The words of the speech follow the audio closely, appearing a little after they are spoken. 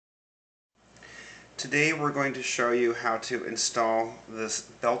Today we're going to show you how to install this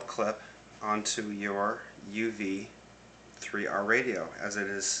belt clip onto your UV3R radio as it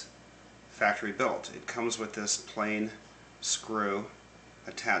is factory built. It comes with this plain screw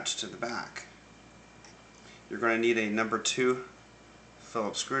attached to the back. You're going to need a number 2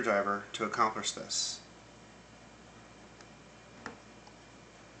 Phillips screwdriver to accomplish this.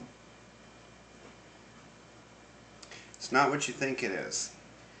 It's not what you think it is.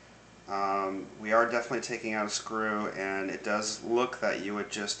 We are definitely taking out a screw, and it does look that you would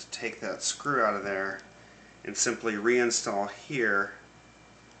just take that screw out of there and simply reinstall here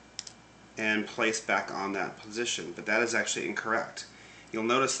and place back on that position, but that is actually incorrect. You'll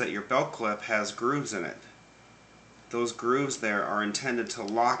notice that your belt clip has grooves in it. Those grooves there are intended to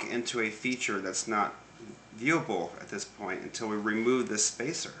lock into a feature that's not viewable at this point until we remove this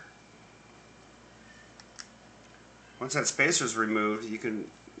spacer. Once that spacer is removed, you can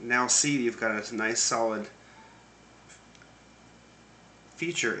now see you've got a nice solid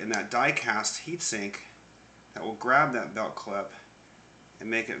feature in that die-cast heatsink that will grab that belt clip and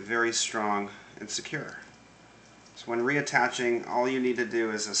make it very strong and secure. So when reattaching, all you need to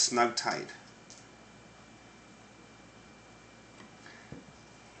do is a snug tight.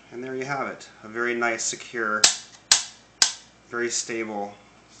 And there you have it, a very nice, secure, very stable,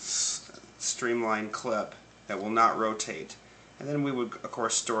 streamlined clip that will not rotate. And then we would, of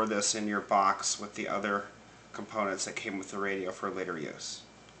course, store this in your box with the other components that came with the radio for later use.